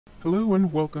Hello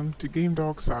and welcome to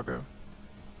Gamedog Saga.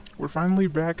 We're finally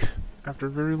back after a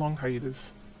very long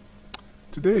hiatus.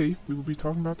 Today we will be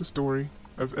talking about the story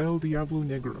of El Diablo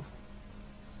Negro.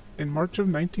 In March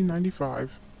of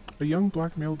 1995, a young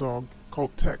black male dog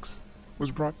called Tex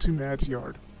was brought to Mad's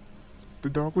yard.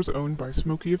 The dog was owned by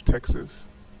Smokey of Texas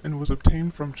and was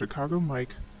obtained from Chicago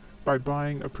Mike by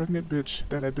buying a pregnant bitch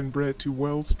that had been bred to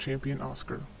Wells champion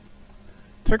Oscar.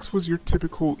 Tex was your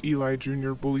typical Eli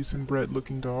Jr. Bullison bred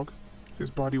looking dog.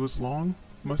 His body was long,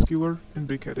 muscular, and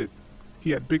big-headed. He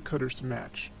had big cutters to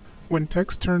match. When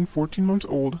Tex turned 14 months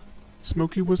old,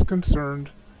 Smokey was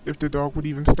concerned if the dog would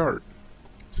even start,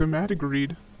 so Matt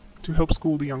agreed to help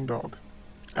school the young dog.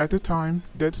 At the time,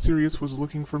 Dead Serious was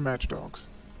looking for match dogs,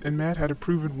 and Matt had a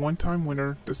proven one-time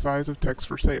winner the size of Tex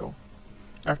for sale.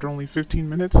 After only 15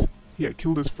 minutes, he had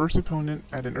killed his first opponent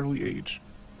at an early age.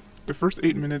 The first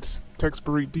 8 minutes, Tex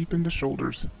buried deep in the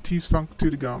shoulders, teeth sunk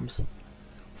to the gums.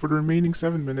 For the remaining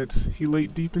 7 minutes, he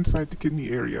laid deep inside the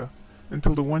kidney area,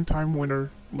 until the one-time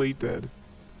winner lay dead.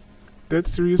 Dead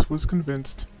Serious was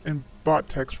convinced and bought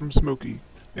Tex from Smokey,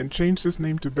 and changed his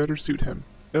name to better suit him,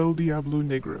 El Diablo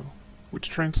Negro, which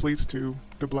translates to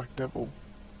the Black Devil.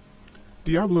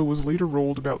 Diablo was later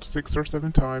rolled about 6 or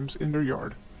 7 times in their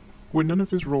yard, with none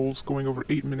of his rolls going over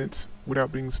 8 minutes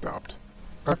without being stopped.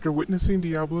 After witnessing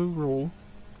Diablo roll,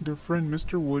 their friend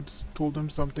Mr. Woods told them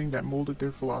something that molded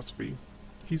their philosophy.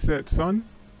 He said, "Son,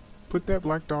 put that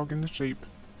black dog in the shape,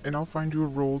 and I'll find you a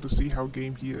roll to see how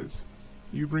game he is.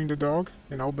 You bring the dog,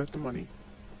 and I'll bet the money.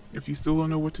 If you still don't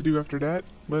know what to do after that,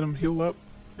 let him heal up,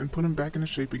 and put him back in the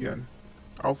shape again.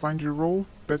 I'll find your roll,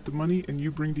 bet the money, and you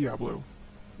bring Diablo."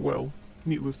 Well,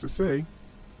 needless to say,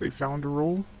 they found a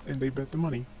roll, and they bet the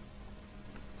money.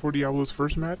 For Diablo's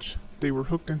first match, they were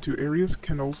hooked into Arias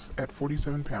kennels at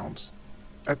 47 pounds.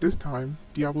 At this time,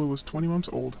 Diablo was 20 months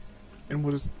old and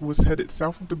was headed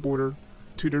south of the border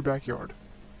to their backyard,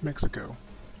 Mexico.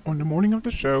 On the morning of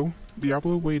the show,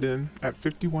 Diablo weighed in at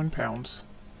 51 pounds,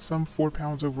 some 4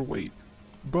 pounds overweight.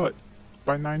 But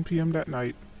by 9 p.m. that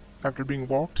night, after being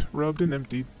walked, rubbed, and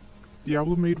emptied,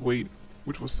 Diablo made weight,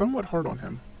 which was somewhat hard on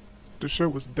him. The show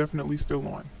was definitely still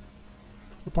on.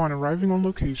 Upon arriving on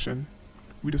location,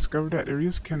 we discovered that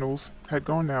Arias Kennels had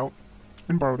gone out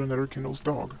and borrowed another Kennels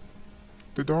dog.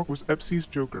 The dog was Epsie's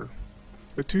Joker,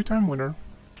 a 2-time winner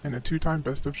and a 2-time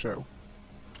best of show.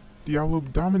 Diablo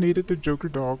dominated the Joker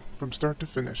dog from start to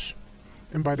finish,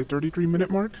 and by the 33-minute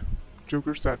mark,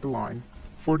 Joker sat the line.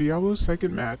 For Diablo's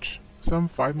second match, some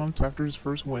 5 months after his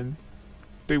first win,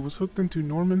 they was hooked into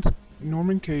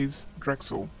Norman K's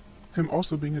Drexel, him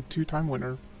also being a 2-time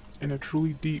winner and a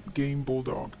truly deep game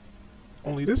bulldog.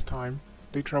 Only this time,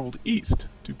 they traveled east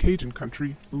to Cajun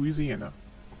country, Louisiana,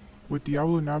 with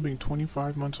Diablo now being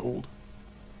 25 months old.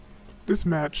 This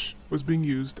match was being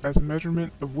used as a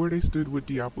measurement of where they stood with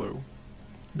Diablo.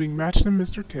 Being matched to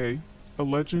Mr. K, a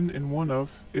legend and one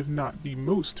of, if not the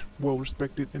most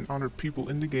well-respected and honored people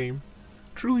in the game,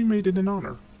 truly made it an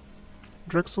honor.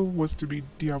 Drexel was to be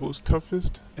Diablo's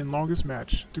toughest and longest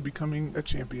match to becoming a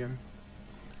champion.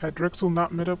 Had Drexel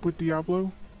not met up with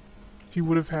Diablo, he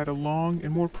would have had a long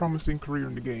and more promising career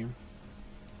in the game.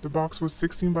 The box was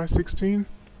 16 by 16,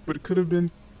 but it could have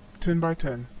been 10 by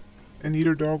 10, and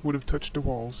neither dog would have touched the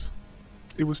walls.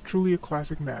 It was truly a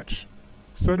classic match,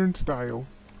 Southern style,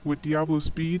 with Diablo's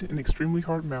speed and extremely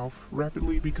hard mouth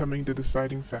rapidly becoming the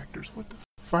deciding factors.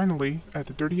 Finally, at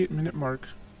the 38-minute mark,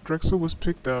 Drexel was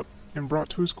picked up and brought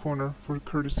to his corner for a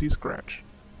courtesy scratch.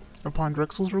 Upon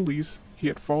Drexel's release, he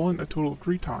had fallen a total of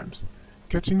 3 times,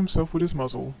 catching himself with his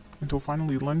muzzle, until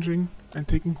finally lunging and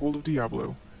taking hold of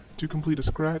Diablo to complete a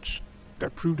scratch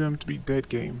that proved him to be dead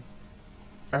game.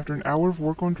 After an hour of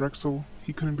work on Drexel,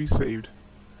 he couldn't be saved,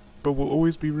 but will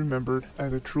always be remembered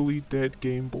as a truly dead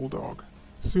game bulldog.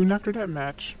 Soon after that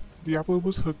match, Diablo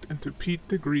was hooked into Pete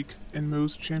the Greek and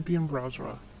Moe's champion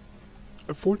Brasra,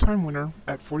 a 4-time winner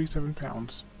at 47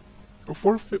 pounds. A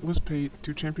forfeit was paid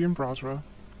to champion Brasra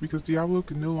because Diablo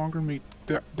could no longer make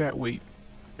that weight,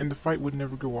 and the fight would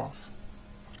never go off.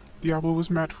 Diablo was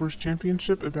matched for his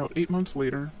championship about 8 months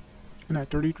later, and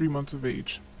at 33 months of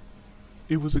age.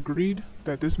 It was agreed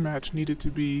that this match needed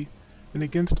to be an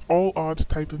against all odds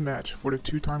type of match for the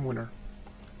 2-time winner.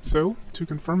 So, to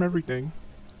confirm everything,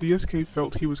 DSK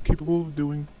felt he was capable of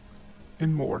doing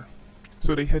and more,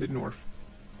 so they headed north.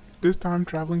 This time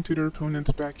traveling to their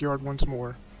opponent's backyard once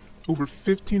more, over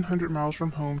 1,500 miles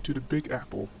from home to the Big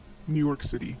Apple, New York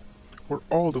City, where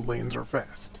all the lanes are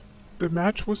fast. The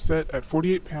match was set at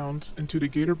 48 pounds and to the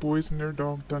Gator Boys and their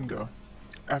dog Dunga.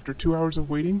 After 2 hours of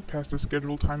waiting past the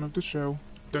scheduled time of the show,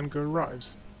 Dunga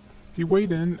arrives. He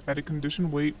weighed in at a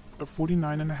conditioned weight of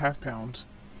 49.5 pounds,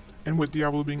 and with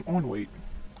Diablo being on weight.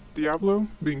 Diablo,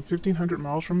 being 1,500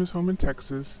 miles from his home in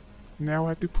Texas, now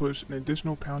had to push an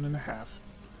additional pound and a half.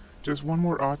 Just one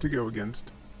more odd to go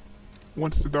against.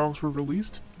 Once the dogs were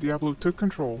released, Diablo took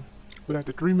control, but at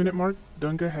the 3-minute mark,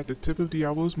 Dunga had the tip of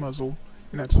Diablo's muzzle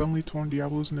and had suddenly torn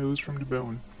Diablo's nose from the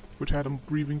bone, which had him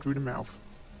breathing through the mouth.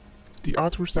 The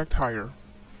odds were stacked higher,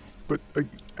 but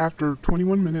after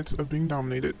 21 minutes of being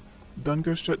dominated,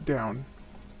 Dunga shut down,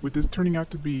 with this turning out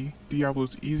to be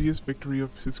Diablo's easiest victory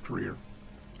of his career.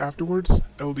 Afterwards,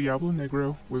 El Diablo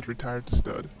Negro was retired to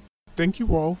stud. Thank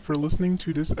you all for listening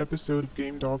to this episode of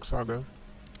Gamedog Saga.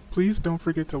 Please don't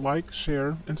forget to like,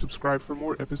 share, and subscribe for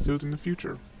more episodes in the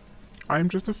future. I am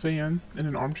just a fan and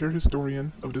an armchair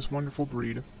historian of this wonderful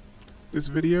breed. This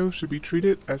video should be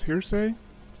treated as hearsay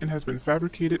and has been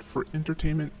fabricated for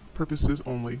entertainment purposes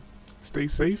only. Stay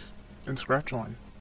safe and scratch on.